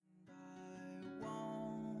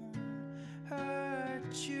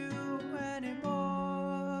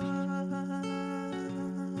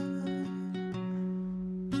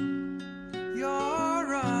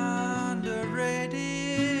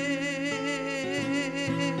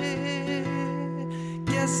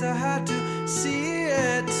guess I had to see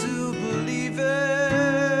it to believe it.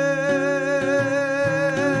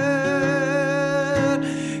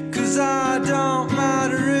 'Cause I don't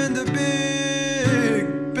matter in the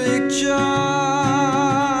big picture.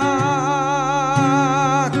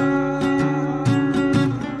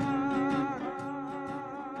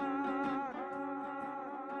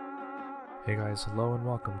 Hey guys, hello and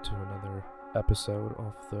welcome to another episode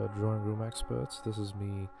of the Drawing Room Experts. This is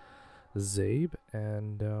me, Zaib,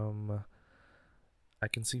 and I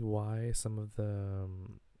can see why some of the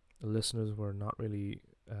listeners who are not really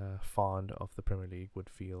fond of the Premier League would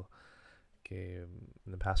feel, okay,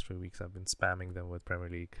 in the past 3 weeks I've been spamming them with Premier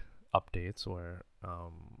League updates where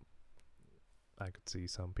I could see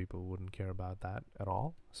some people wouldn't care about that at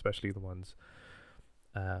all, especially the ones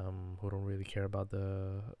who don't really care about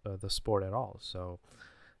the sport at all. So,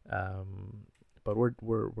 but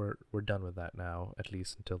we're done with that now, at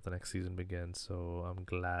least until the next season begins. So I'm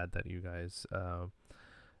glad that you guys,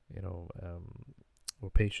 were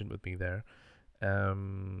patient with me there.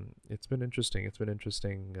 It's been interesting.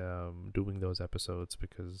 Doing those episodes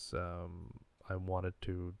because I wanted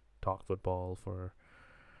to talk football for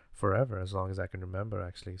forever, as long as I can remember,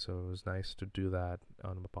 actually. So it was nice to do that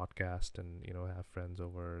on a podcast and have friends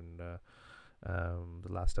over. And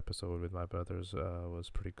the last episode with my brothers was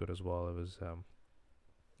pretty good as well. It was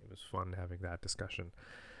fun having that discussion.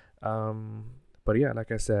 But yeah,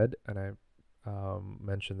 like I said, and I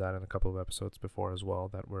mentioned that in a couple of episodes before as well,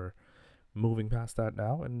 that we're moving past that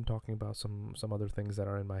now and talking about some other things that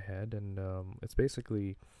are in my head. And it's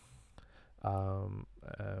basically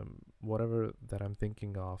whatever that I'm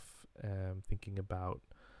thinking of, thinking about,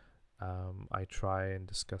 I try and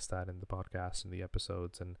discuss that in the podcast and the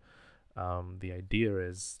episodes. And the idea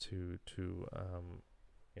is to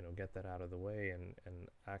get that out of the way and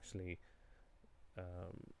actually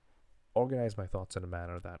organize my thoughts in a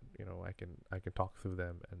manner that I can talk through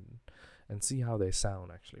them and see how they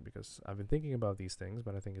sound, actually, because I've been thinking about these things,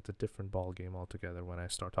 but I think it's a different ball game altogether when I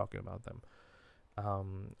start talking about them.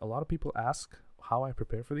 A lot of people ask how I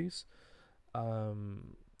prepare for these.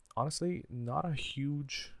 Honestly, not a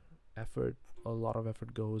huge effort. A lot of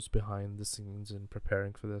effort goes behind the scenes in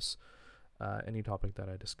preparing for this, any topic that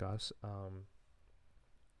I discuss.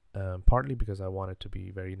 Partly because I want it to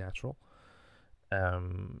be very natural.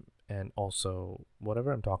 And also,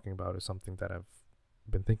 whatever I'm talking about is something that I've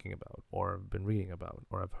been thinking about, or I've been reading about,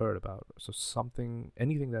 or I've heard about. So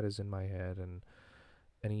anything that is in my head, and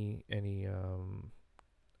anything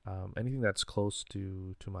that's close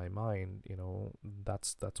to my mind,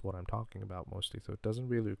 that's what I'm talking about mostly. So it doesn't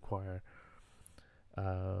really require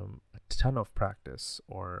a ton of practice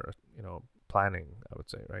or planning, I would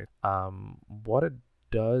say, right? What it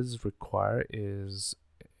does require is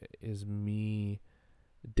me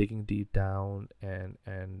digging deep down and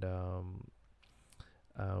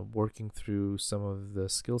working through some of the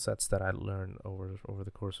skill sets that I learned over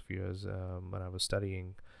the course of years when I was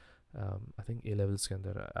studying. I think A-levels ke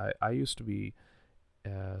andar, I used to be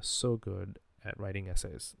so good at writing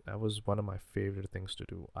essays. That was one of my favorite things to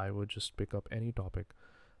do. I would just pick up any topic.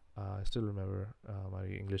 I still remember my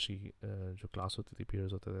English की जो class होती थी,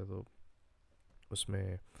 periods होते थे, तो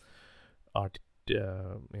उसमें art,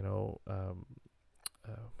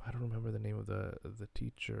 I don't remember the name of the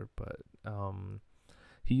teacher, but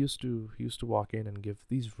he used to walk in and give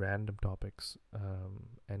these random topics,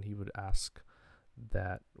 and he would ask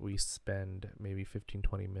that we spend maybe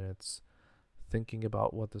 15-20 minutes thinking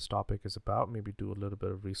about what this topic is about, maybe do a little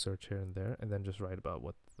bit of research here and there, and then just write about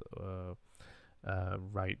what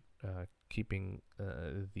keeping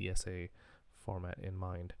the essay format in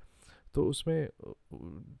mind. So usme,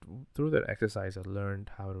 through that exercise, I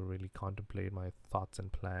learned how to really contemplate my thoughts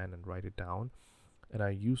and plan and write it down. And I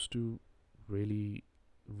used to really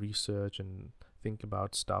research and think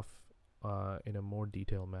about stuff in a more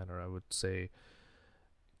detailed manner. I would say,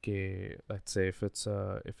 okay, let's say if it's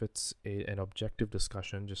an objective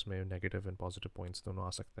discussion, just maybe negative and positive points दोनों आ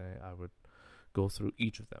सकते हैं, I would go through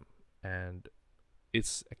each of them, and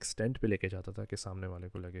इस extent पे लेके जाता था कि सामने वाले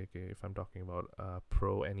को लगे कि if I'm talking about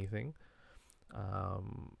pro anything,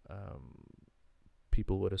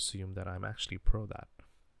 people would assume that I'm actually pro that.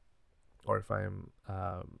 Or if I'm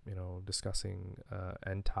discussing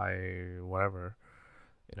anti whatever,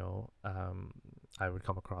 I would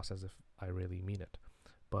come across as if I really mean it.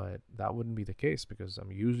 But that wouldn't be the case, because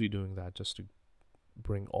I'm usually doing that just to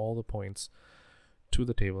bring all the points to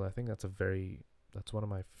the table. I think that's one of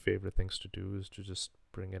my favorite things to do, is to just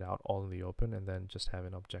bring it out all in the open and then just have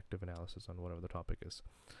an objective analysis on whatever the topic is.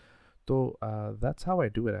 So that's how I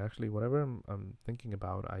do it, actually. Whatever I'm thinking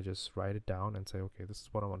about, I just write it down and say, okay, this is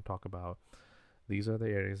what I want to talk about. these are the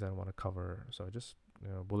areas that I want to cover. So I just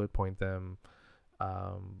bullet point them,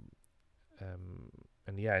 um,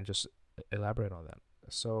 and yeah, and just elaborate on that.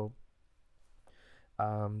 So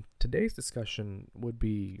today's discussion would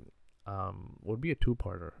be a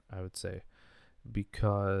two-parter, I would say,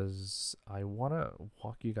 because I want to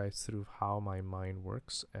walk you guys through how my mind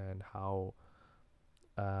works and how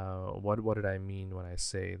what did I mean when I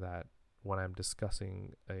say that when I'm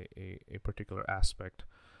discussing a particular aspect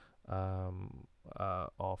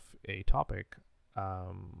of a topic,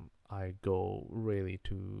 I go really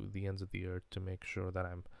to the ends of the earth to make sure that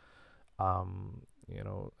I'm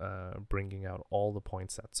bringing out all the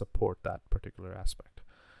points that support that particular aspect,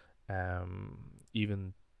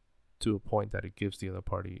 even to a point that it gives the other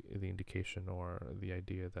party the indication or the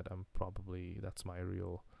idea that that's my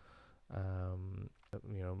real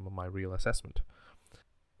my real assessment,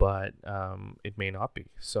 but it may not be.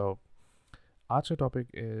 So आज का topic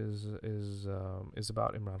is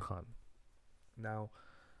about Imran Khan. Now,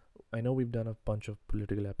 I know we've done a bunch of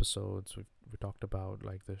political episodes. We talked about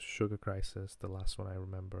like the sugar crisis, the last one I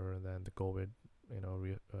remember, and then the COVID,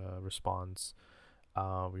 response.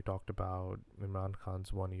 We talked about Imran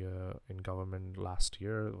Khan's 1 year in government last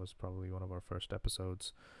year. It was probably one of our first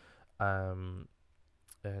episodes. Um,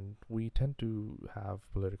 and we tend to have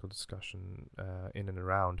political discussion in and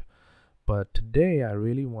around. But today, I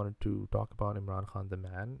really wanted to talk about Imran Khan, the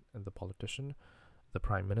man and the politician, the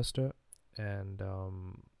prime minister, and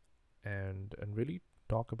really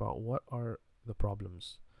talk about what are the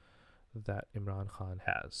problems that Imran Khan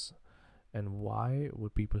has, and why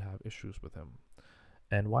would people have issues with him,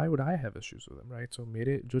 and why would I have issues with him, right? So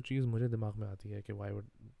मेरे जो चीज़ मुझे दिमाग में आती है कि why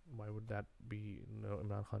would that be,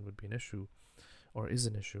 Imran Khan would be an issue or is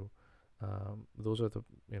an issue. Those are the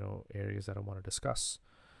areas that I want to discuss.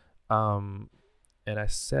 And I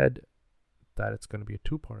said that it's going to be a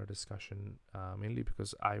two-part discussion, mainly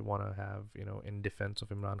because I want to have in defense of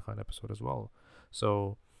Imran Khan episode as well.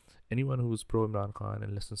 So anyone who's pro Imran Khan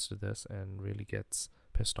and listens to this and really gets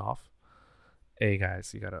pissed off, hey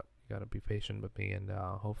guys, you gotta be patient with me, and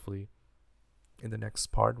hopefully in the next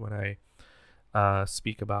part when I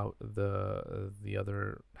speak about the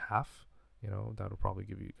other half, that'll probably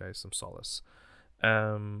give you guys some solace.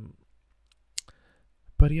 But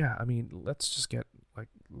yeah, I mean, let's just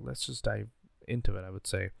dive into it. I would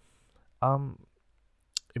say,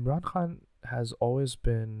 Imran Khan has always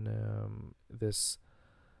been this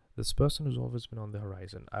person who's always been on the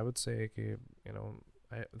horizon. I would say, the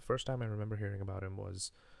first time I remember hearing about him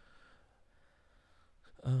was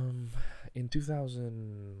in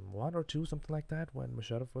 2001 or 2, something like that, when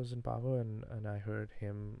Musharraf was in power, and I heard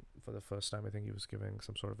him for the first time. I think he was giving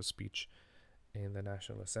some sort of a speech in the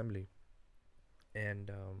National Assembly,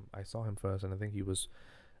 and I saw him first, and I think he was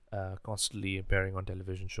constantly appearing on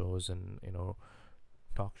television shows and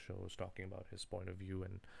talk shows talking about his point of view.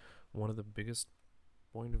 And one of the biggest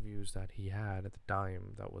point of views that he had at the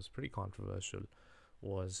time that was pretty controversial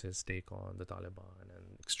was his take on the Taliban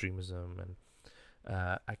and extremism. And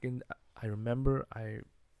I remember I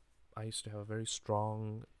used to have a very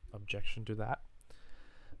strong objection to that,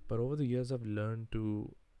 but over the years I've learned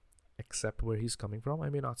to accept where he's coming from. I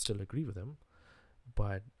may not still agree with him,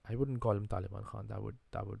 but I wouldn't call him Taliban Khan. That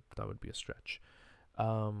would be a stretch.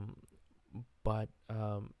 But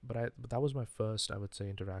that was my first, I would say,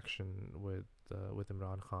 interaction with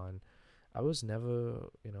Imran Khan. I was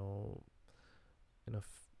never,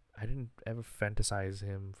 I didn't ever fantasize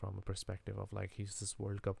him from a perspective of like he's this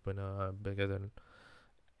World Cup winner, bigger than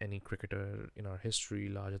any cricketer in our history,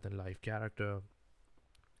 larger than life character.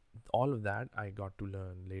 All of that I got to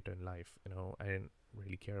learn later in life. I didn't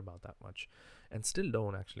really care about that much, and still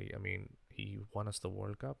don't actually. I mean, he won us the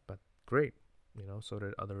World Cup, but great. So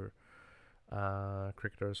did other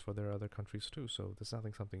cricketers for their other countries too. So there's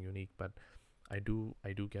something unique, but I do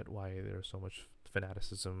get why there's so much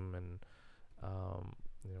fanaticism and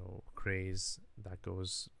craze that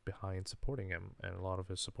goes behind supporting him and a lot of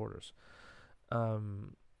his supporters.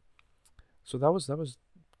 So that was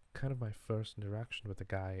kind of my first interaction with the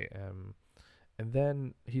guy. And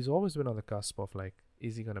then he's always been on the cusp of like,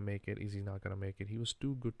 is he gonna make it? Is he not gonna make it? He was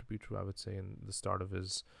too good to be true, I would say, in the start of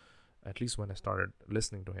his. At least when I started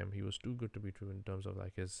listening to him, he was too good to be true in terms of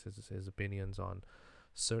like his opinions on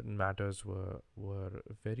certain matters were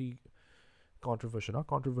very controversial. Not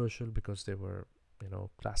controversial because they were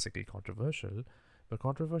classically controversial, but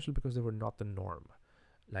controversial because they were not the norm.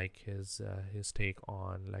 Like his take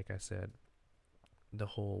on, like I said, the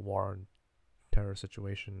whole war and terror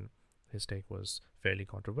situation. His take was fairly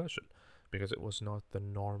controversial because it was not the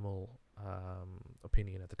normal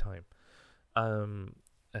opinion at the time.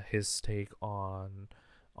 His take on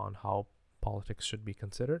how politics should be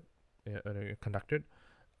conducted.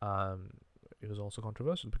 Um, it was also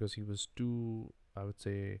controversial because he was too, I would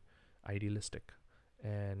say, idealistic,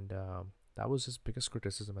 and that was his biggest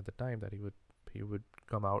criticism at the time. That he would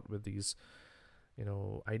come out with these,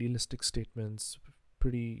 idealistic statements,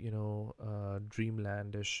 pretty,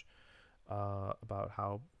 dreamlandish, about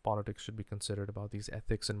how politics should be considered, about these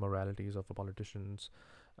ethics and moralities of a politician's,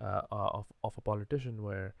 of a politician,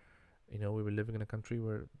 where we were living in a country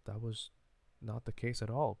where that was not the case at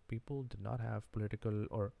all. People did not have political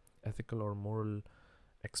or ethical or moral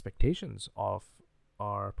expectations of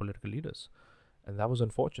our political leaders, and that was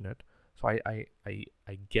unfortunate. So I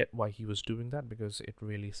get why he was doing that, because it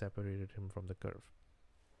really separated him from the curve.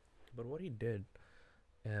 But what he did,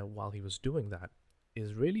 while he was doing that,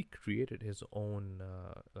 is really created his own,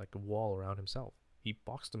 like a wall around himself. He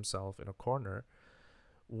boxed himself in a corner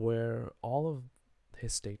where all of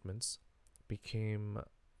his statements became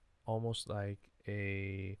almost like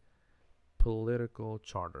a political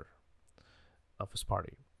charter of his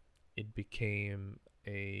party. It became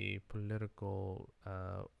a political,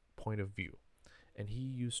 point of view, and he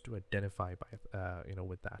used to identify by,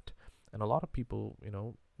 with that, and a lot of people,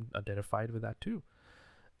 identified with that too.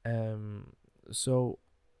 Um, so,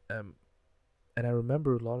 um, and I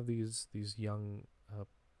remember a lot of these young,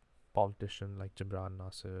 politicians like Jimran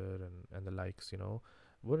Nasir and the likes,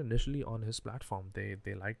 were initially on his platform. They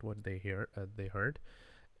liked what they heard,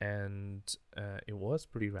 and it was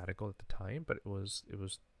pretty radical at the time, but it was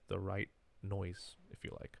the right noise, if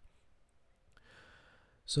you like.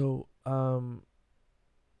 So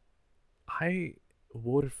I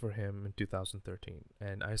voted for him in 2013,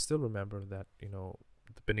 and I still remember that,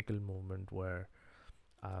 the pinnacle moment where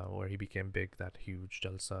he became big, that huge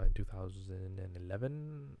jalsa in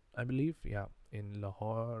 2011, I believe, yeah, in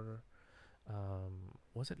Lahore.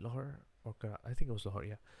 Was it Lahore or I think it was Lahore,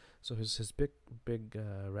 yeah. So his big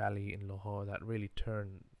rally in Lahore that really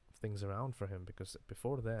turned things around for him, because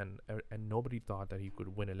before then, and nobody thought that he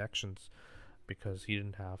could win elections because he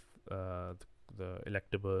didn't have, the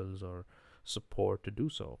electables or support to do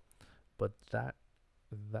so. But that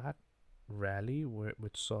rally,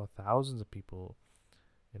 which saw thousands of people,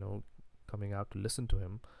 you know, coming out to listen to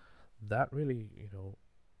him, that really,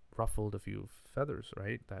 ruffled a few feathers,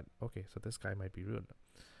 right? That, okay, so this guy might be real.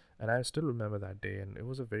 And I still remember that day, and it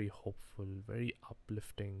was a very hopeful, very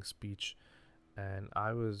uplifting speech, and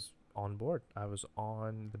I was on board. I was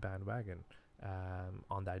on the bandwagon,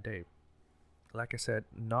 on that day. Like I said,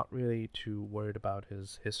 not really too worried about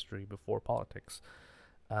his history before politics,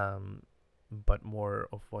 um, but more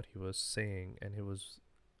of what he was saying, and it was,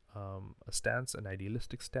 a stance, an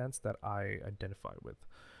idealistic stance that I identify with.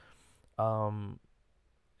 Um,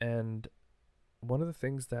 and one of the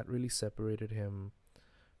things that really separated him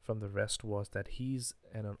from the rest was that he's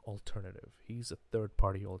an alternative. He's a third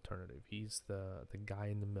party alternative. He's the guy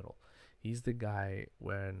in the middle. He's the guy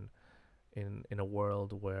when in a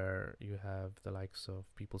world where you have the likes of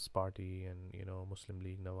People's Party and, Muslim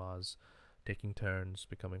League Nawaz taking turns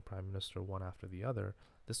becoming prime minister one after the other.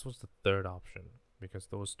 This was the third option, because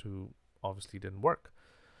those two obviously didn't work.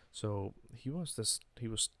 So he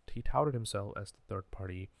touted himself as the third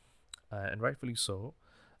party, and rightfully so.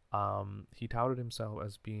 He touted himself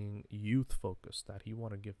as being youth focused, that he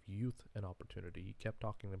want to give youth an opportunity. He kept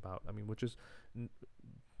talking about, I mean, which is,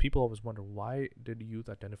 people always wonder, why did youth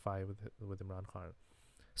identify with Imran Khan?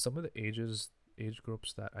 Some of the age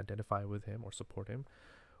groups that identify with him or support him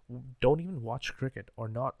don't even watch cricket, or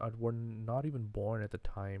were not even born at the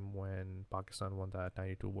time when Pakistan won that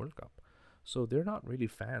 92 World Cup. So they're not really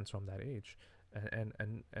fans from that age. And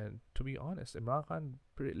to be honest, Imran Khan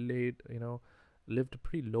lived a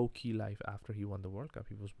pretty low key life after he won the World Cup.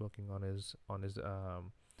 He was working on his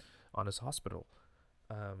hospital.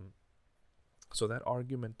 Um, so that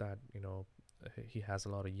argument that, he has a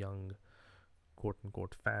lot of young, quote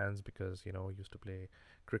unquote, fans because, he used to play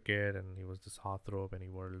cricket and he was this heartthrob, and he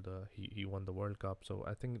won the World Cup. So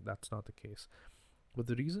I think that's not the case. But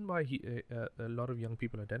the reason why a lot of young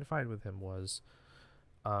people identified with him was,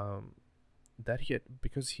 that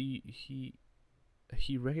because he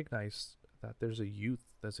recognized that there's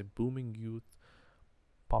a booming youth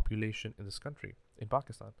population in this country, in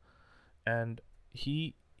Pakistan, and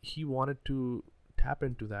he wanted to tap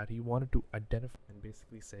into that. He wanted to identify and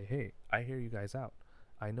basically say, hey, I hear you guys out.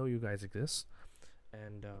 I know you guys exist,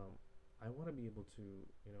 and I want to be able to,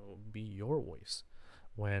 be your voice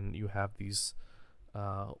when you have these,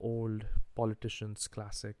 old politicians,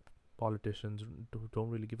 classic politicians who don't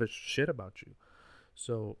really give a shit about you.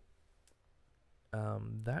 So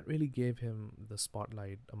that really gave him the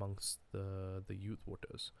spotlight amongst the youth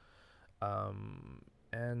voters,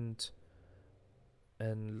 and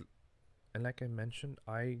and and like I mentioned,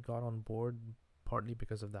 I got on board partly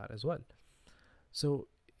because of that as well. So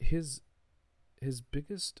his his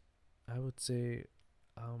biggest, I would say,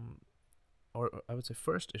 um, or I would say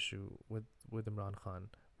first issue with Imran Khan,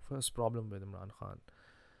 first problem with Imran Khan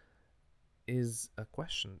is a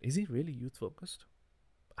question: is he really youth focused?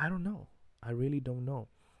 I don't know. I really don't know.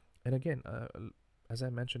 And again, as I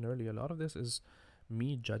mentioned earlier, a lot of this is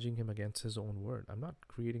me judging him against his own word. I'm not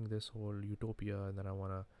creating this whole utopia and then I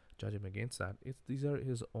want to judge him against that. These are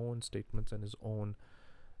his own statements and his own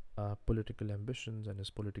political ambitions and his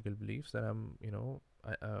political beliefs that I'm,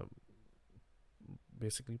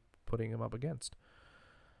 basically putting him up against.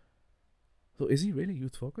 So is he really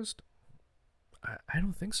youth focused? I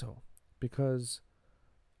don't think so, because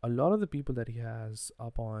a lot of the people that he has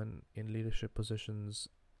up on in leadership positions,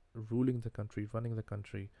 ruling the country, running the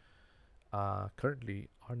country, currently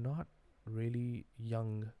are not really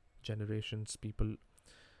young generations people,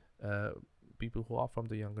 uh, people who are from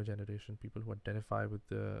the younger generation, people who identify with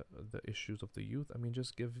the issues of the youth. I mean,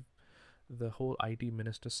 just give the whole IT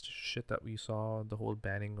minister shit that we saw, the whole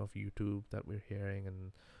banning of YouTube that we're hearing,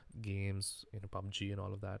 and games, PUBG and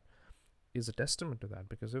all of that is a testament to that.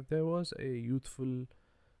 Because if there was a youthful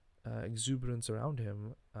exuberance around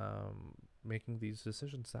him making these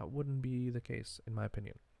decisions, that wouldn't be the case, in my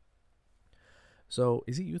opinion. So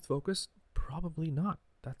is he youth focused? Probably not.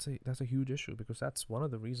 That's a huge issue, because that's one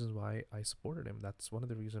of the reasons why I supported him. That's one of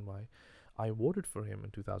the reasons why I voted for him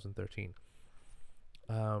in 2013.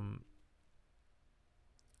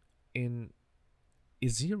 In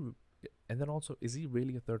is he, and then also, is he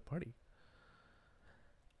really a third party?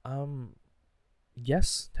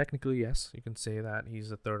 Yes, technically yes, you can say that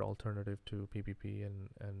he's a third alternative to PPP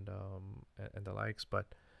and the likes. But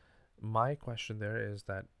my question there is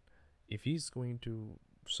that if he's going to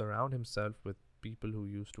surround himself with people who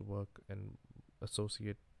used to work and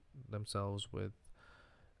associate themselves with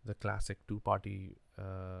the classic two-party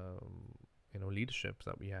leaderships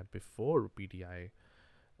that we had before PTI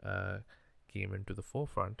came into the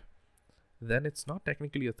forefront, then it's not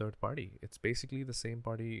technically a third party. It's basically the same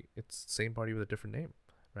party. It's the same party with a different name,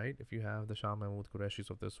 right? If you have the Shah Mahmood Qureishis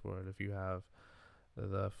of this world, if you have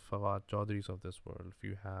the Fawad Chaudhrys of this world, if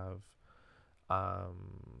you have,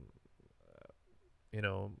 you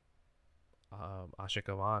know, Ashik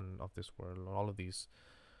Awan of this world, all of these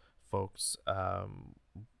folks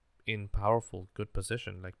in powerful, good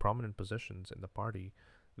position, like prominent positions in the party,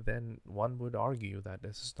 then one would argue that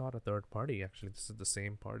this is not a third party. Actually, this is the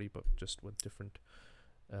same party, but just with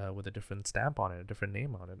with a different stamp on it, a different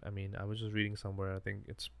name on it. I mean, I was just reading somewhere. I think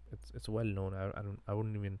it's well known. I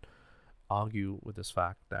wouldn't even argue with this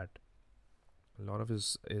fact that a lot of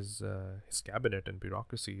his cabinet and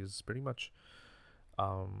bureaucracy is pretty much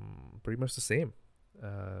the same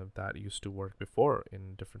that used to work before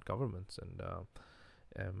in different governments, and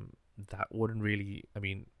that wouldn't really. I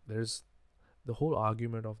mean, there's the whole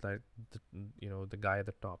argument of that, the guy at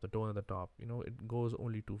the top, the tone at the top, it goes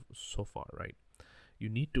only to so far, right? You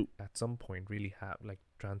need to at some point really have, like,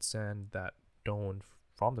 transcend that tone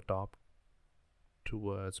from the top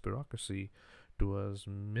towards bureaucracy, towards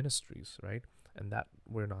ministries, right? And that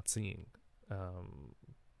we're not seeing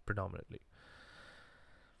predominantly.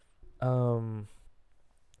 And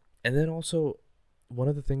then also, one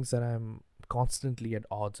of the things that I'm constantly at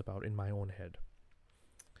odds about in my own head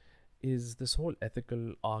is this whole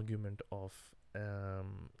ethical argument of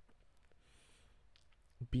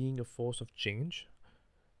being a force of change,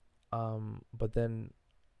 but then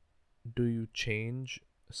do you change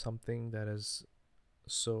something that is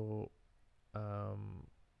so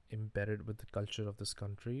embedded with the culture of this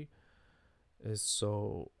country, is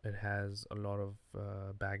so it has a lot of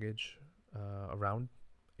baggage around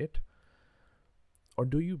it, or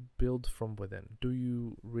do you build from within? Do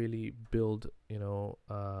you really build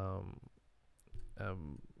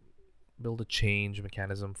build a change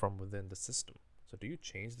mechanism from within the system? So do you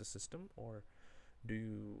change the system, or do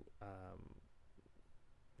you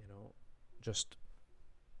just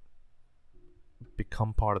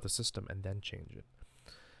become part of the system and then change it?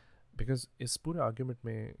 Because इस पूरे argument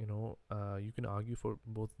में, you can argue for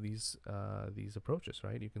both these approaches,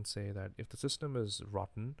 right? You can say that if the system is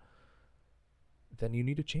rotten, then you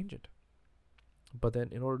need to change it. But then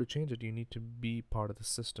in order to change it, you need to be part of the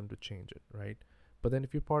system to change it, right? But then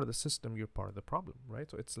if you're part of the system, you're part of the problem, right?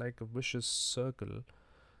 So it's like a vicious circle.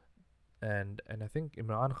 And I think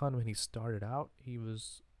Imran Khan, when he started out, he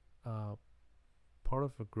was part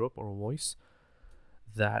of a group or a voice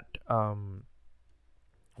that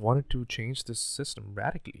wanted to change this system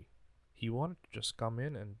radically. He wanted to just come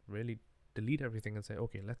in and really delete everything and say,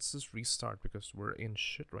 okay, let's just restart because we're in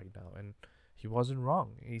shit right now. And he wasn't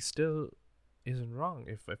wrong. He still isn't wrong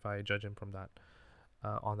if I judge him from that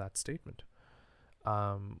on that statement.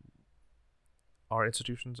 Um, our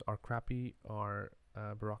institutions are crappy. Our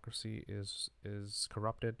bureaucracy is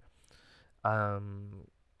corrupted. Um,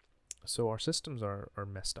 so our systems are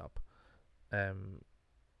messed up. Um,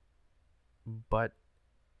 but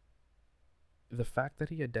the fact that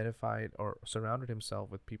he identified or surrounded himself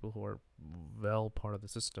with people who are well part of the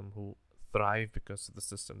system, who thrive because of the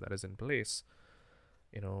system that is in place,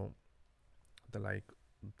 you know, the like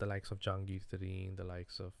the likes of Jahangir Tareen, the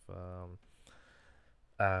likes of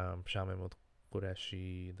Shah Mahmud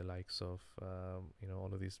Qureshi, the likes of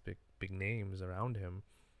all of these big names around him,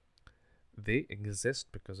 they exist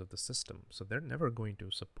because of the system. So they're never going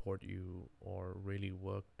to support you or really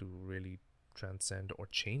work to really transcend or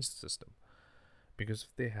change the system. Because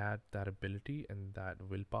if they had that ability and that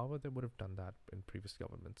willpower, they would have done that in previous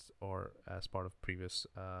governments or as part of previous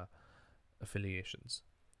affiliations.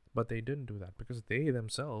 But they didn't do that because they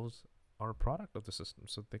themselves are a product of the system.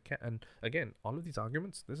 So they can't. And again, all of these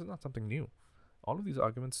arguments, this is not something new. All of these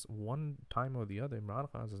arguments, one time or the other,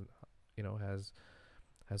 Imran Khan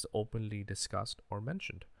has openly discussed or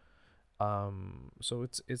mentioned. So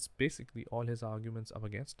it's basically all his arguments up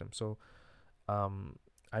against him. So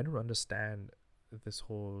I don't understand this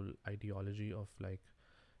whole ideology of like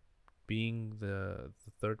being the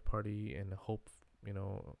third party and hope,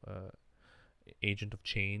 agent of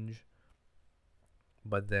change,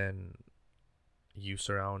 but then you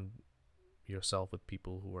surround yourself with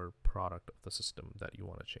people who are product of the system that you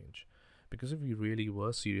want to change. Because if you really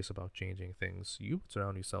were serious about changing things, you would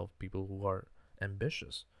surround yourself with people who are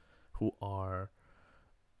ambitious, who are,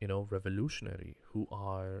 revolutionary, who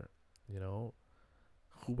are,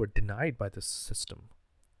 who were denied by the system.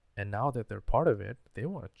 And now that they're part of it, they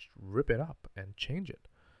want to rip it up and change it.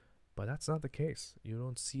 But that's not the case. You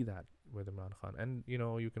don't see that with Imran Khan. And,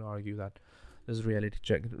 you can argue that there's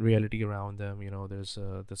reality around them. There's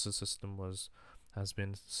this system has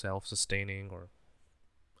been self-sustaining or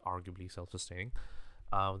arguably self-sustaining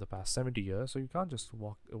the past 70 years. So you can't just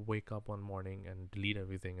wake up one morning and delete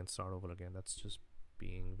everything and start over again. That's just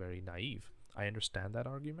being very naive. I understand that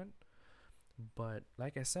argument. But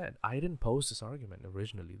like I said, I didn't pose this argument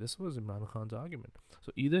originally. This was Imran Khan's argument.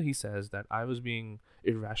 So either he says that I was being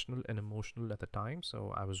irrational and emotional at the time,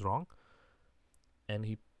 so I was wrong, and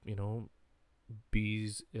he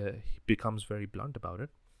becomes very blunt about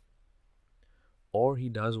it, or he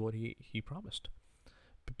does what he promised.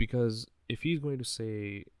 Because if he's going to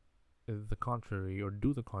say the contrary or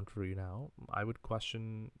do the contrary now, I would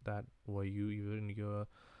question that were you even your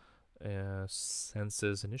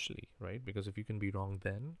senses initially, right? Because if you can be wrong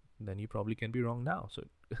then you probably can be wrong now. So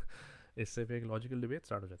it's a big logical debate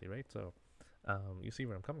started, right? So you see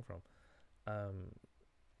where I'm coming from.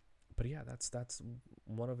 But yeah, that's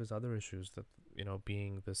one of his other issues, that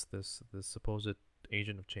being this supposed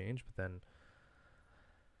agent of change, but then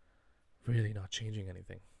really not changing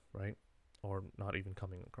anything, right? Or not even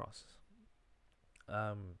coming across.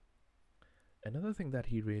 Another thing that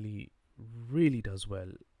he really does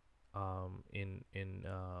well in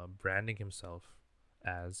branding himself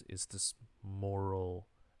as is this moral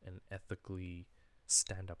and ethically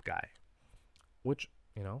stand-up guy, which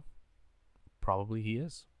probably he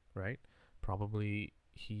is, right? Probably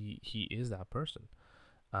he is that person.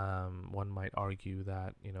 One might argue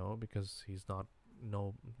that because he's not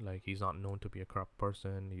known to be a corrupt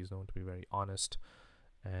person. He's known to be very honest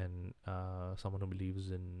and someone who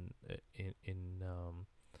believes in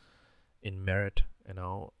merit,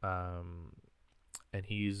 and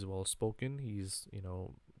he's well spoken. He's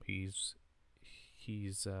an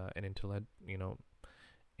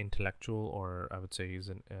intellectual, or I would say he's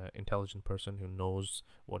an intelligent person who knows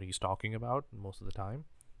what he's talking about most of the time,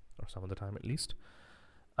 or some of the time at least.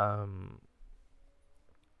 And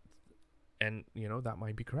that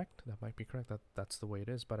might be correct. That's the way it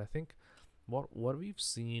is. But I think what we've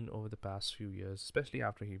seen over the past few years, especially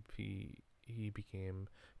after he became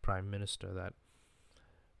prime minister, that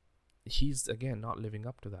he's again not living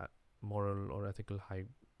up to that moral or ethical high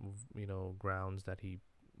grounds that he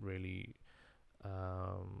really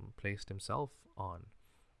placed himself on.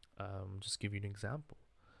 Just give you an example.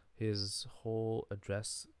 His whole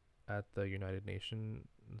address at the United Nations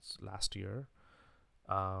last year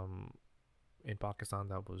in Pakistan,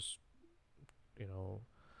 that was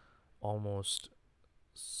almost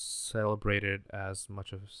celebrated as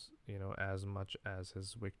much as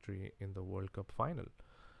his victory in the World Cup final.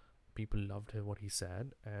 People loved what he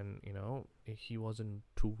said, and he wasn't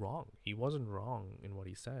too wrong. He wasn't wrong in what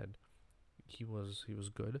he said. He was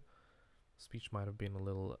good. Speech might have been a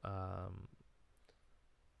little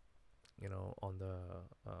on the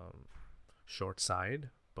short side,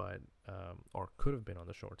 but or could have been on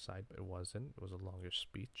the short side, but it wasn't. It was a longer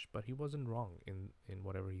speech, but he wasn't wrong in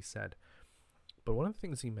whatever he said. But one of the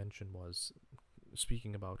things he mentioned was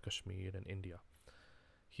speaking about Kashmir and India.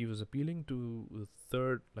 He was appealing to the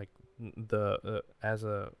third, like the as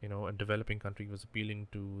a developing country, he was appealing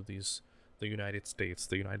to these the United States,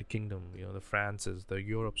 the United Kingdom, the Frances, the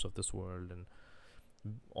Europes of this world, and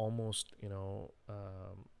almost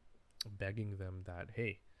begging them that,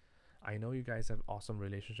 hey, I know you guys have awesome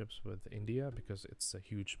relationships with India because it's a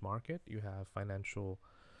huge market. You have financial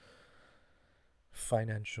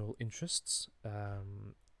interests,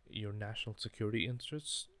 your national security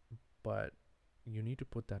interests, but you need to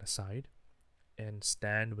put that aside and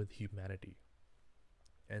stand with humanity,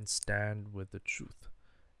 and stand with the truth,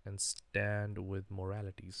 and stand with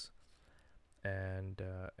moralities, and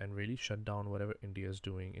really shut down whatever India is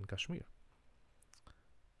doing in Kashmir.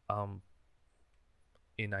 Um,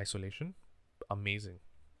 in isolation, amazing.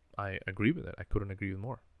 I agree with it. I couldn't agree with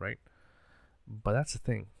more, right? But that's the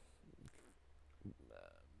thing.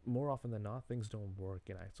 More often than not, things don't work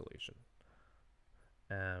in isolation.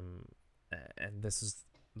 Um, and this is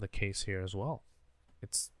the case here as well.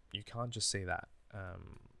 You can't just say that,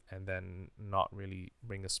 and then not really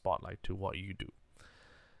bring a spotlight to what you do.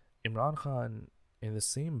 Imran Khan, in the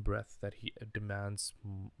same breath that he demands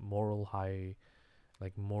moral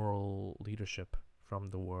leadership from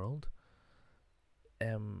the world,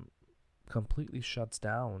 completely shuts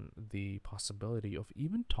down the possibility of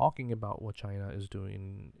even talking about what China is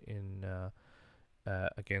doing in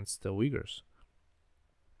against the Uyghurs.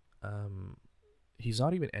 He's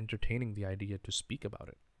not even entertaining the idea to speak about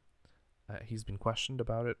it. He's been questioned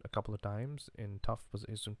about it a couple of times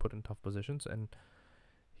he's been put in tough positions, and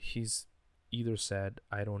he's either said,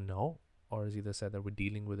 I don't know, or has either said that we're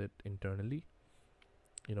dealing with it internally.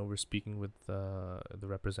 We're speaking with the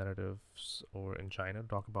representatives over in China to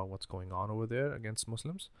talk about what's going on over there against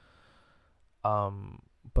Muslims.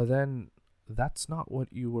 But then that's not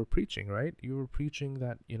what you were preaching, right? You were preaching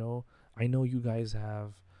that, I know you guys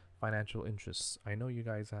have financial interests. I know you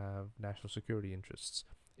guys have national security interests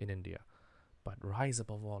in India. But rise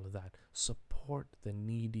above all of that. Support the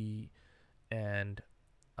needy and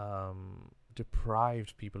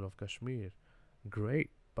deprived people of Kashmir.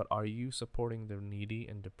 Great. But are you supporting the needy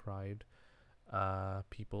and deprived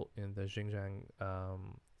people in the Xinjiang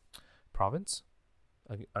province?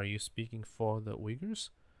 Are you speaking for the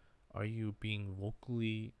Uyghurs? Are you being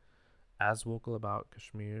as vocal about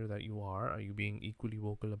Kashmir that you are? Are you being equally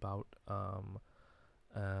vocal about the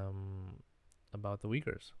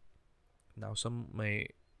Uyghurs? Now, some may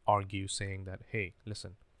argue saying that, hey,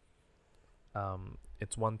 listen,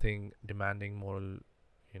 it's one thing demanding moral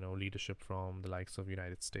leadership from the likes of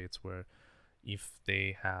United States, where if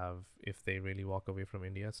they really walk away from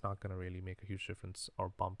India, it's not going to really make a huge difference or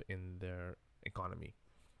bump in their economy.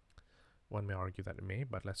 One may argue that it may,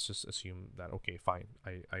 but let's just assume that, okay, fine,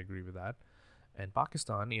 I agree with that. And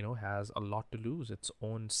Pakistan, has a lot to lose. Its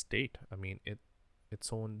own state, I mean,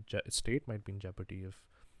 its own state might be in jeopardy if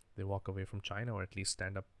they walk away from China, or at least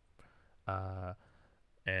stand up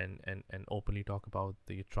and openly talk about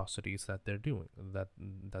the atrocities that they're doing, that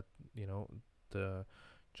the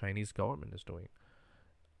Chinese government is doing.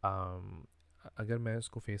 अगर मैं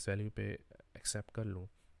इसको face value पे accept कर लूँ,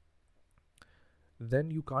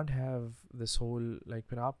 then you can't have this whole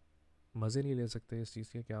फिर आप मज़े नहीं ले सकते इस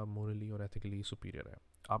चीज़ के कि आप morally और ethically superior हैं.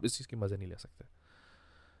 आप इस चीज़ के मज़े नहीं ले सकते,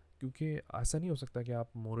 क्योंकि ऐसा नहीं हो सकता कि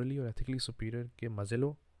आप morally और ethically superior के मज़े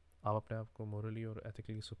लो, आप अपने आप को morally और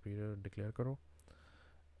ethically superior declare करो,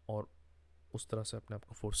 और उस तरह से अपने आप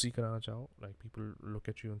को फोर्सी कराना चाहो. Like, people look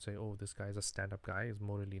at you and say, oh, this guy is a stand-up guy, is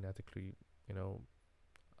morally and ethically, a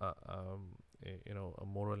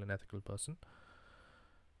moral and ethical person.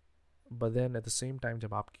 But then at the same time,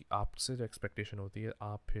 जब आपसे जो expectation होती है,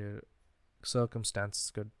 आप फिर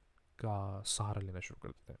circumstances का सहारा लेना शुरू कर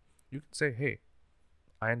देते हैं. You can say, hey,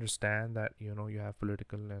 I understand that you have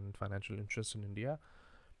political and financial interests in India,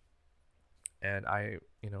 and I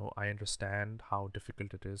understand how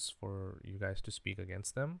difficult it is for you guys to speak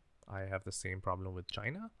against them. I have the same problem with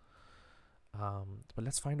China. But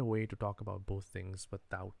let's find a way to talk about both things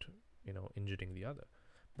without, injuring the other.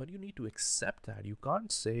 But you need to accept that. You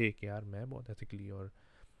can't say कि यार मैं बहुत ethically or,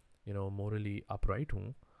 morally upright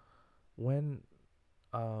हूँ, when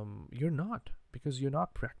you're not, because you're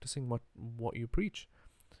not practicing what you preach.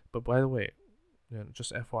 But by the way,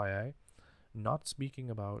 just FYI, not speaking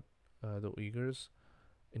about the Uyghurs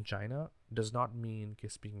in China does not mean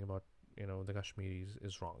speaking about the Kashmiris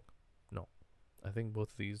is wrong. No, I think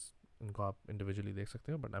both of these इनको आप individually देख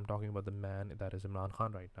सकते हो, but I'm talking about the man that is Imran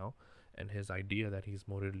Khan right now, and his idea that he's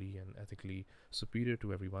morally and ethically superior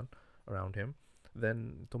to everyone around him.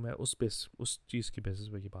 Then तो मैं उस चीज़ की basis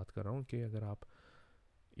पे ये बात कर रहा हूँ कि अगर आप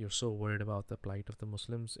you're so worried about the plight of the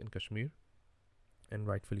Muslims in Kashmir, and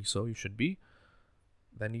rightfully so, you should be,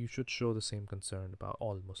 then you should show the same concern about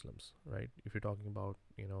all Muslims, right? If you're talking about,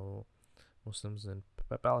 Muslims in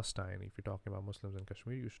Palestine, if you're talking about Muslims in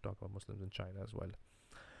Kashmir, you should talk about Muslims in China as well.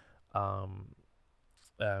 Um,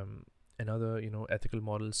 Another, ethical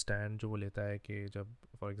moral stand जो वो लेता है कि जब,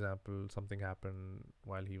 for example, something happened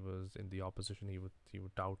while he was in the opposition, he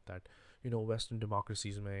would doubt that, Western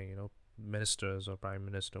democracies में, ministers or prime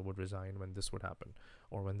minister would resign when this would happen,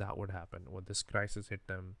 or when that would happen, or this crisis hit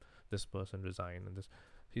them, this person resigned, and this.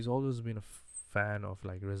 He's always been a fan of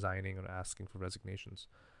like resigning or asking for resignations,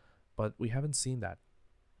 but we haven't seen that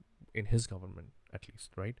in his government, at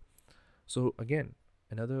least, right? So again,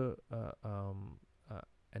 another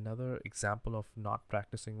another example of not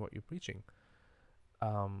practicing what you're preaching.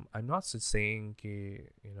 I'm not saying कि,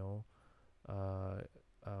 uh,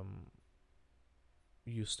 um,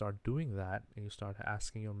 you start doing that and you start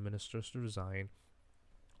asking your ministers to resign,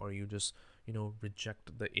 or you just,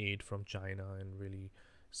 reject the aid from China and really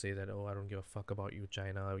say that, oh, I don't give a fuck about you,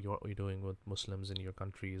 China, what you're doing with Muslims in your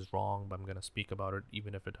country is wrong, but I'm gonna speak about it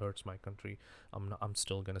even if it hurts my country. I'm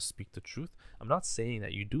still gonna speak the truth. I'm not saying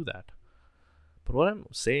that you do that, but what I'm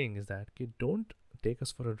saying is that, okay, don't take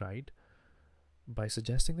us for a ride by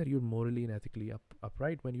suggesting that you're morally and ethically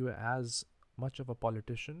upright when you are as much of a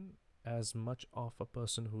politician, as much of a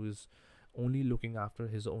person who is only looking after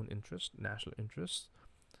his own interest, national interests,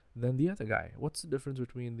 than the other guy. What's the difference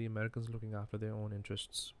between the Americans looking after their own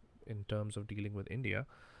interests in terms of dealing with India,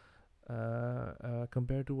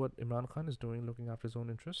 compared to what Imran Khan is doing, looking after his own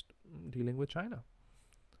interest, dealing with China?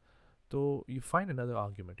 So you find another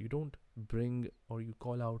argument. You don't bring or you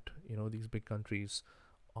call out, these big countries,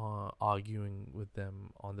 arguing with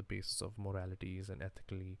them on the basis of moralities and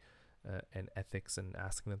and ethics, and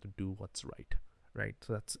asking them to do what's right, right?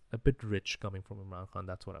 So that's a bit rich coming from Imran Khan.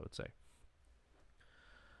 That's what I would say.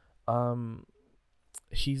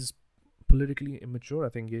 He's politically immature. I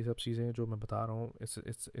think ये सब चीज़ें जो मैं बता रहा हूँ,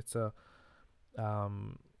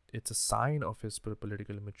 it's a sign of his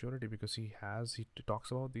political immaturity, because he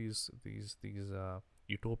talks about these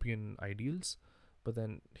utopian ideals, but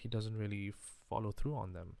then he doesn't really follow through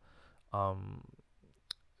on them.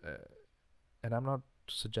 And I'm not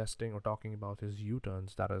suggesting or talking about his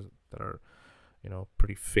U-turns that are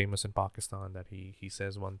pretty famous in Pakistan, that he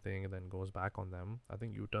says one thing and then goes back on them. I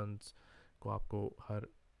think U-turns को आपको हर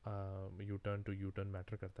U-turn to U-turn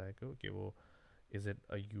matter करता है कि वो, is it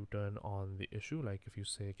a U-turn on the issue, like if you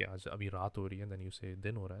say कि आज अभी रात हो रही है and then you say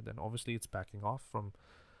दिन हो रहा है, then obviously it's backing off from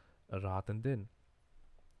रात and दिन.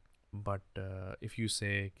 But if you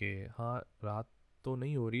say कि हाँ रात तो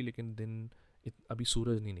नहीं हो रही लेकिन दिन अभी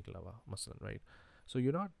सूरज नहीं निकला हुआ मसलन, right? So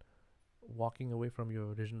you're not walking away from your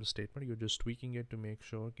original statement, you're just tweaking it to make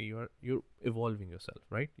sure that you're evolving yourself,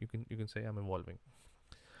 right? You can say I'm evolving.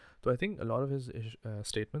 So I think a lot of his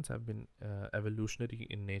statements have been evolutionary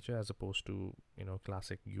in nature, as opposed to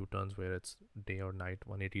classic U-turns where it's day or night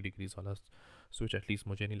 180 degrees wala switch. At least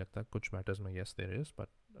मुझे नहीं लगता. कुछ matters में yes there is, but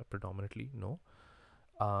predominantly no.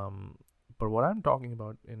 But what I'm talking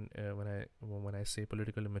about when I say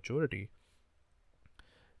political immaturity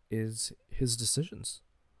is his decisions.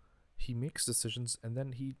 He makes decisions and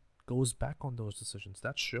then he goes back on those decisions.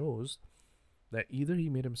 That shows that either he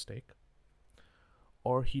made a mistake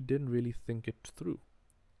or he didn't really think it through.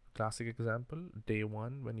 Classic example, day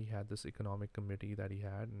one, when he had this economic committee that he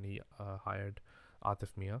had, and he hired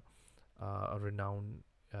Atif Mia, a renowned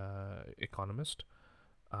economist,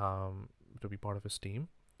 to be part of his team.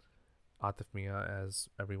 Atif Mia, as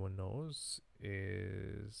everyone knows,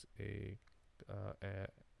 is an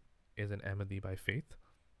Ahmadi by faith.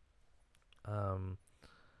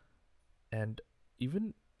 And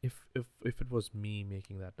even if it was me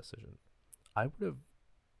making that decision, I would have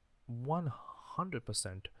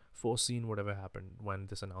 100% foreseen whatever happened when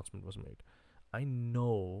this announcement was made. I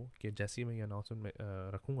know कि जैसे ही मैं ये announcement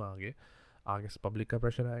रखूँगा आगे से public का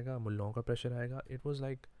pressure आएगा, मुल्लों का pressure आएगा. It was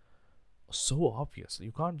like so obvious.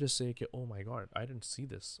 You can't just say कि oh my god, I didn't see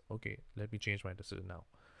this. Okay, let me change my decision now.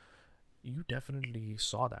 You definitely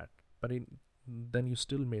saw that, but then you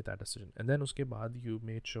still made that decision. And then उसके बाद you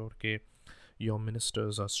made sure कि your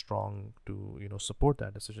ministers are strong to support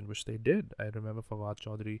that decision, which they did. I remember Fawad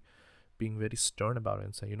Chaudhry being very stern about it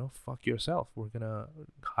and say, fuck yourself, we're gonna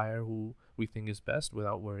hire who we think is best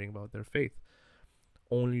without worrying about their faith,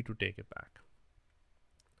 only to take it back.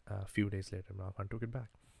 A few days later, Imran Khan took it back.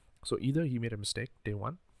 So either he made a mistake day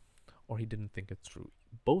one, or he didn't think it through.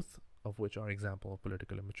 Both of which are example of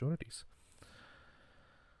political immaturities.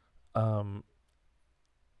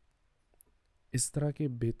 इस तरह के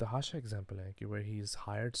बेतहाशा example हैं कि where he's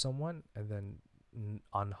hired someone and then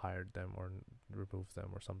unhired them or removed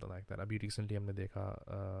them or something like that. अभी recently हमने देखा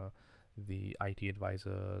the IT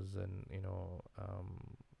advisors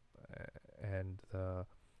and the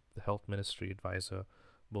health ministry advisor,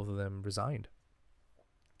 both of them resigned.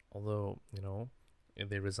 Although,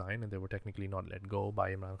 they resigned and they were technically not let go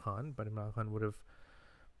by Imran Khan, but Imran Khan would have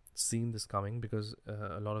seen this coming because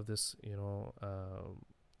a lot of this,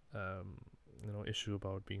 issue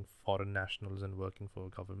about being foreign nationals and working for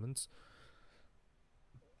governments,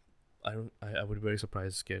 I would be very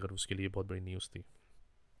surprised कि अगर उसके लिए बहुत बड़ी news थी.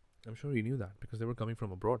 I'm sure he knew that because they were coming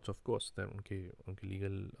from abroad, so of course they're उनके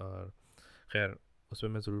legal खैर उस पर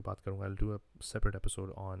मैं ज़रूर बात करूँगा. I'll do a separate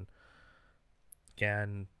episode on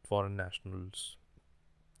can foreign nationals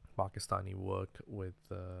Pakistani work with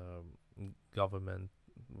government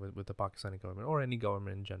with the Pakistani government or any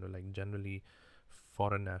government in general, like generally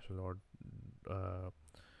foreign national or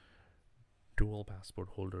dual passport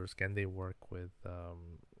holders, can they work with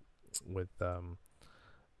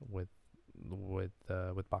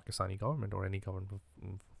Pakistani government or any government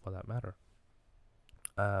for that matter.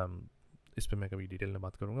 इस पे मैं कभी detail में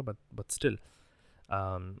बात करूँगा, but still,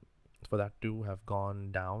 for that to have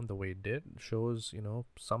gone down the way it did shows,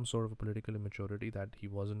 some sort of a political immaturity that he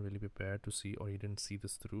wasn't really prepared to see, or he didn't see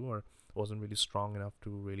this through, or wasn't really strong enough to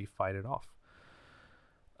really fight it off.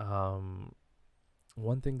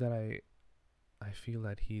 One thing that I feel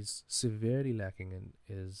that he's severely lacking in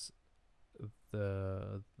is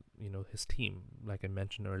his team. Like I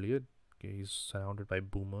mentioned earlier, he's surrounded by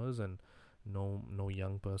boomers and no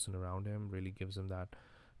young person around him really gives him that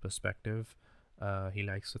perspective. He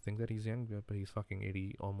likes to think that he's young, but he's fucking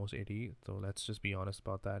 80, almost 80. So let's just be honest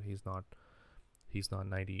about that. He's not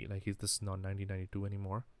 90. Like this is not 1992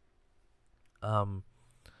 anymore.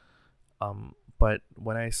 But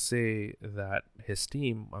when I say that his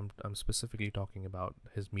team, I'm specifically talking about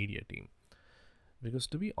his media team. Because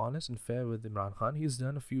to be honest and fair with Imran Khan, he's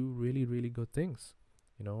done a few really, really good things.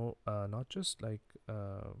 Not just like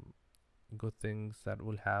good things that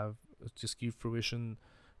will have just keep fruition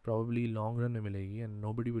probably long run mein milegi, and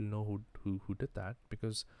nobody will know who did that,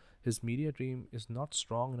 because his media team is not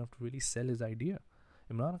strong enough to really sell his idea.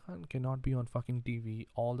 Imran Khan cannot be on fucking TV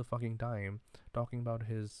all the fucking time talking about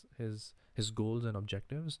his goals and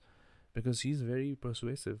objectives, because he's very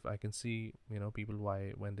persuasive. I can see, people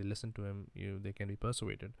why when they listen to him, they can be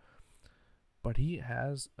persuaded. But he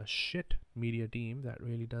has a shit media team that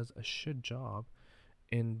really does a shit job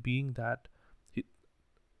in being that.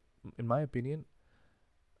 In my opinion,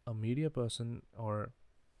 a media person or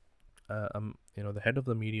the head of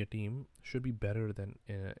the media team should be better than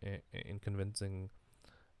in convincing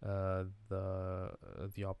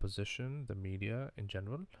the opposition, the media in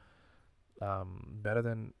general, better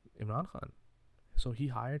than Imran Khan. So he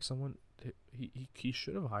hired someone. He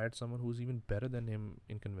should have hired someone who's even better than him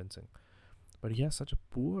in convincing. But he has such a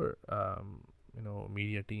poor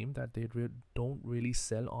media team that they don't really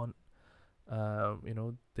sell on.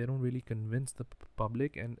 They don't really convince the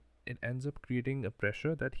public, and it ends up creating a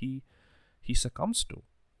pressure that he succumbs to,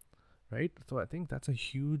 right? So I think that's a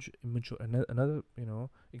huge another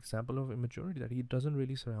example of immaturity, that he doesn't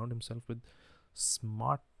really surround himself with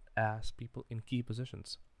smart ass people in key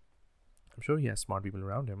positions. I'm sure he has smart people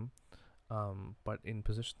around him, but in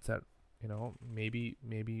positions that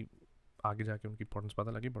maybe आगे जाके उनकी importance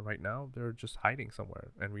पता लगे, but right now they're just hiding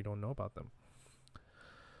somewhere and we don't know about them.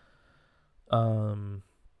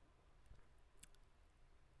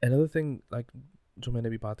 Another thing, like जो मैंने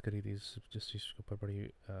भी बात करी थी जिस चीज़ के ऊपर बड़ी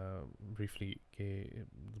briefly, कि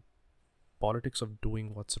politics of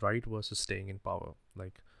doing what's right versus staying in power.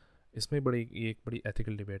 Like इसमें एक बड़ी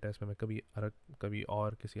ethical debate है. इसमें मैं कभी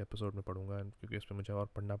और किसी episode में पढ़ूंगा, क्योंकि इसमें मुझे और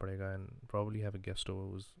पढ़ना पड़ेगा, and probably have a guest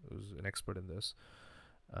who's an expert in this.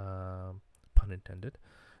 Pun intended.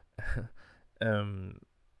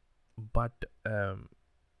 But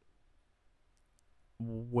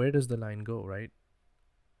where does the line go, right?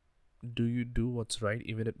 Do you do what's right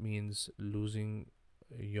even if it means losing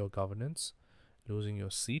your governance, losing your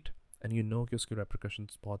seat, and कि उसके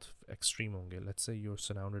repercussions बहुत extreme होंगे? Let's say you're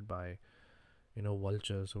surrounded by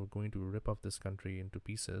vultures who are going to rip up this country into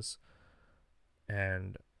pieces,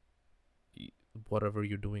 and whatever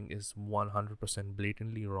you're doing is 100%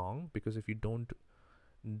 blatantly wrong, because if you don't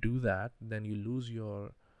do that, then you lose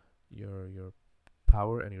your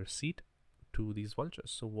power and your seat to these vultures.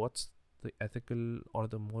 So what's the ethical or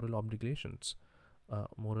the moral obligations,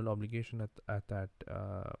 moral obligation at that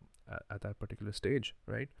particular stage,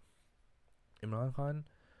 right? Imran Khan,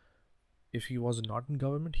 if he was not in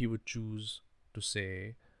government, he would choose to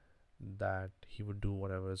say that he would do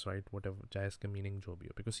whatever is right, whatever चाहे इसका meaning जो भी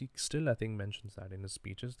हो, because he still I think mentions that in his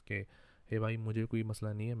speeches के हे भाई मुझे कोई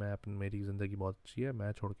मसला नहीं है, मैं अपनी मेरी ज़िंदगी बहुत अच्छी है,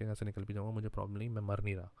 मैं छोड़ के यहाँ से निकल भी जाऊँगा, मुझे प्रॉब्लम नहीं, मैं मर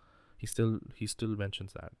नहीं रहा. He still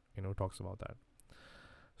mentions that, talks about that.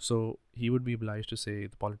 So he would be obliged to say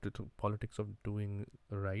the politics of doing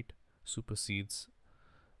right supersedes,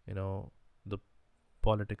 the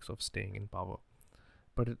politics of staying in power.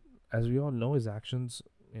 But as we all know, his actions,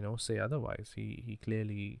 say otherwise. He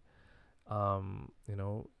clearly,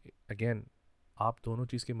 again, आप दोनों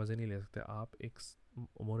चीज़ के मज़े नहीं ले सकते. आप एक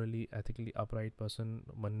morally, ethically upright person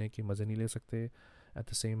बनने के मज़े नहीं ले सकते. At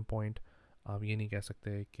the same point, आप ये नहीं कह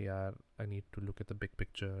सकते कि यार I need to look at the big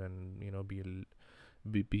picture and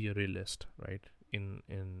be a realist, right? In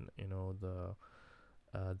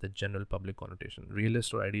the general public connotation,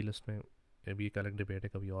 realist और idealist में भी एक अलग debate है,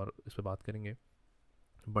 कभी और इस पे बात करेंगे.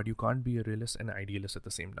 But you can't be a realist and idealist at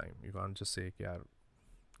the same time. You can't just say कि यार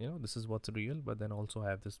this is what's real, but then also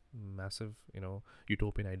have this massive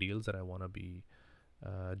utopian ideals that I want to be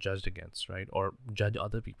judged against, right? Or judge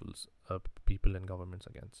other people's people and governments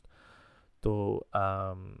against. So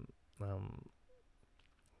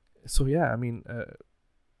yeah, I mean,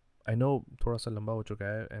 I know थोड़ा सा लंबा हो चुका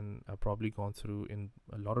है, and I've probably gone through in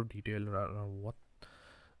a lot of detail around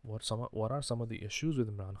what are some of the issues with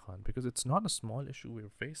Imran Khan, because it's not a small issue we're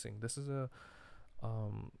facing. This is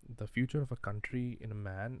the future of a country in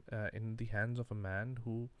the hands of a man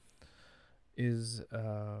who is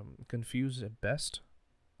confused at best,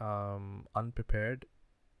 unprepared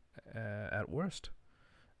at worst,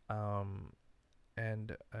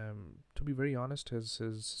 and to be very honest,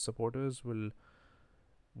 his supporters will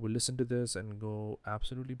listen to this and go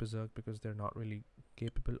absolutely berserk, because they're not really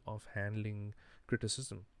capable of handling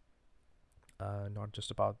criticism, not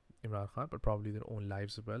just about Imran Khan, but probably their own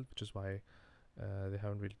lives as well, which is why they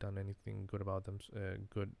haven't really done anything good about them,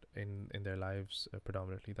 good in their lives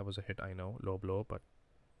predominantly. That was a hit, I know, low blow, but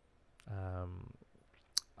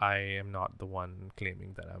I am not the one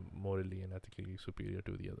claiming that I'm morally and ethically superior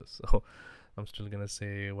to the others, so I'm still gonna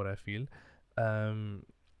say what I feel.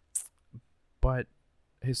 But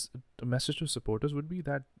his message to supporters would be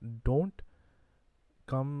that don't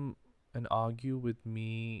come and argue with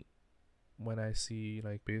me when I see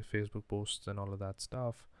like Facebook posts and all of that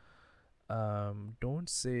stuff.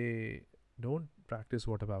 Don't practice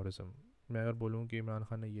whataboutism. मैं अगर बोलूँ कि इमरान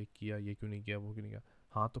खान ने ये किया, ये क्यों नहीं किया, वो क्यों नहीं किया,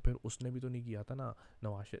 हाँ तो फिर उसने भी तो नहीं किया था ना,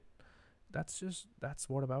 नवाज. That's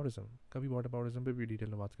whataboutism. कभी whataboutism पे भी डिटेल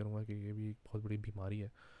में बात करूँगा कि ये भी एक बहुत बड़ी बीमारी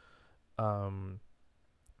है.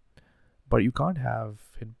 But you can't have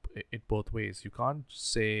it both ways. You can't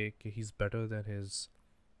say he's better than his,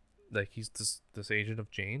 like he's this agent of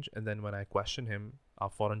change, and then when I question him,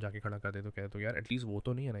 आप फौरन जाके खड़ा कर दे तो कह दो यार एटलीस्ट वो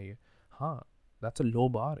तो नहीं है ना ये. हाँ, that's a low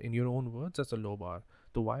bar. In your own words, that's a low bar.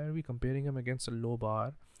 So why are we comparing him against a low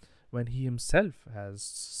bar when he himself has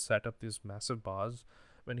set up these massive bars,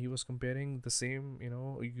 when he was comparing the same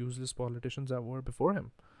useless politicians that were before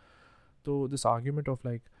him? So this argument of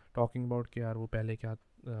like talking about कि यार वो पहले क्या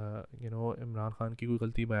इमरान खान की कोई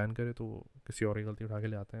गलती बयान करे तो किसी और की गलती उठा के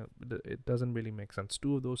ले आते हैं, it doesn't really make sense.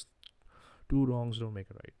 Two wrongs don't make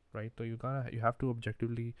it right? So you have to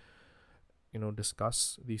objectively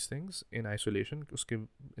discuss these things in isolation उसके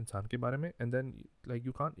इंसान के बारे में, and then like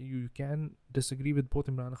you can disagree with both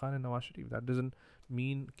Imran Khan and Nawaz Sharif. That doesn't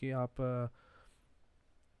mean कि आप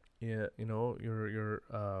you're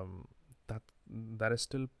that is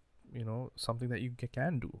still something that you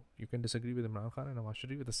can do. You can disagree with Imran Khan and Nawaz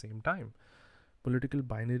Sharif at the same time. Political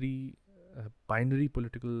binary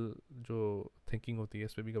political जो thinking होती है,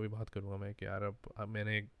 इस पर भी कभी बात करूँगा मैं कि यार अब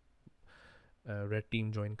मैंने रेड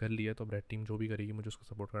टीम ज्वाइन कर लिया, तो अब रेड टीम जो भी करेगी मुझे उसको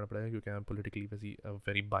सपोर्ट करना पड़ेगा, क्योंकि I am politically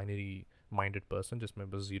very binary minded person, जिसमें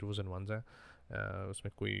बस जीरोज एंड वंस हैं.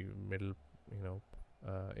 उसमें कोई मिडिल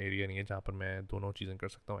एरिया नहीं है जहाँ पर मैं दोनों चीज़ें कर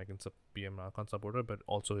सकता हूँ. I can be Imran Khan supporter but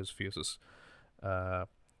also his fiercest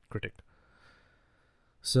critic.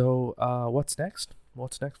 So what's next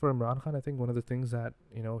for Imran Khan? I think one of the things that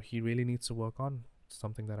he really needs to work on,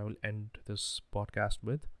 something that I will end this podcast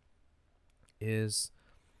with, is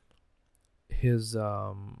his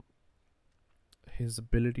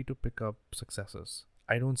ability to pick up successes.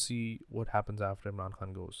 I don't see what happens after Imran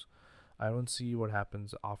Khan goes. I don't see what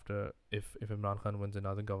happens after if Imran Khan wins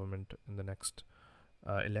another government in the next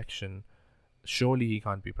election. Surely he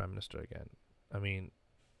can't be prime minister again. I mean,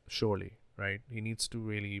 surely, right? He needs to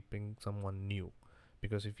really bring someone new,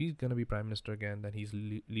 because if he's going to be prime minister again, then he's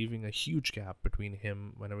leaving a huge gap between him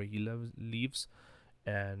whenever he leaves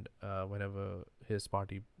and whenever his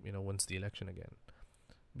party wins the election again.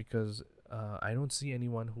 Because I don't see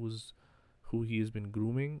anyone who he has been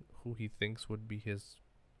grooming, who he thinks would be his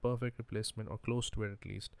perfect replacement or close to it at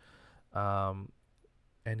least.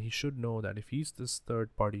 And he should know that if he's this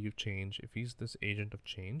third party of change, if he's this agent of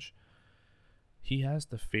change, he has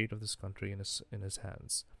the fate of this country in his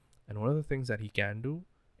hands. And one of the things that he can do,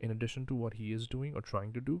 in addition to what he is doing or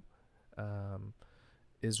trying to do,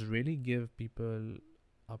 is really give people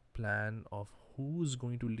a plan of who's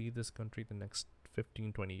going to lead this country the next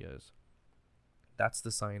 15-20 years. That's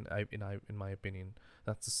the sign, in my opinion,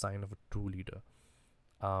 that's the sign of a true leader.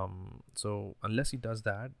 So unless he does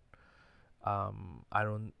that, I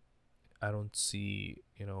don't see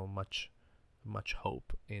much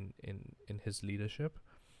hope in his leadership.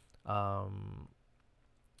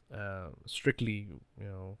 Strictly,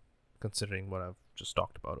 considering what I've just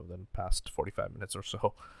talked about over the past 45 minutes or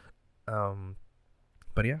so.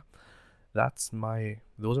 But yeah,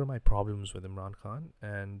 those are my problems with Imran Khan,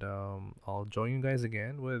 and I'll join you guys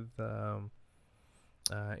again with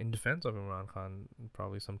in defense of Imran Khan.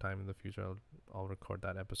 Probably sometime in the future I'll record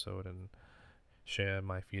that episode and share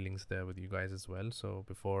my feelings there with you guys as well. So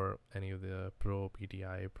before any of the pro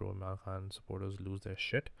PTI, pro Imran Khan supporters lose their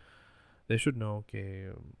shit, they should know, okay,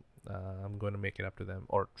 I'm going to make it up to them,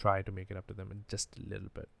 or try to make it up to them in just a little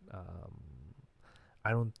bit.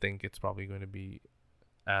 I don't think it's probably going to be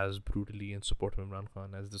as brutally in support of Imran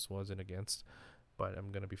Khan as this was in against, but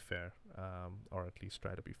I'm going to be fair, or at least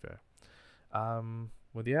try to be fair.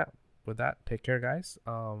 With that, take care, guys.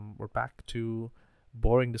 We're back to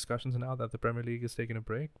boring discussions now that the Premier League is taking a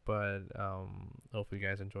break, but hopefully you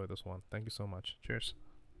guys enjoy this one. Thank you so much. Cheers.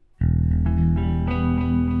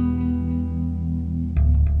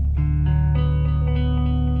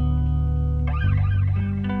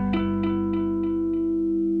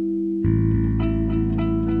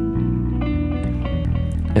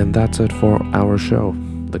 And that's it for our show.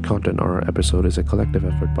 The content on our episode is a collective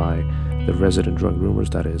effort by the resident drunk groomers,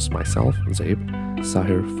 that is myself, Zaib,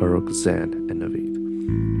 Sahir, Farooq, Zan, and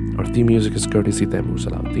Naveed. Our theme music is courtesy Taimur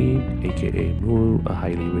Salahuddin, aka Nuru, a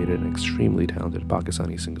highly rated and extremely talented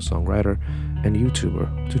Pakistani singer-songwriter and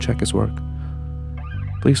YouTuber. To check his work,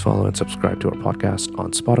 please follow and subscribe to our podcast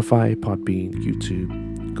on Spotify, Podbean,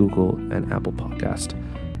 YouTube, Google, and Apple Podcast.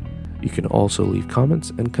 You can also leave comments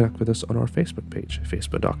and connect with us on our Facebook page,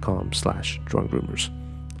 facebook.com/drunkrumors.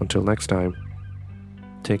 Until next time,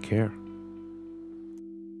 take care.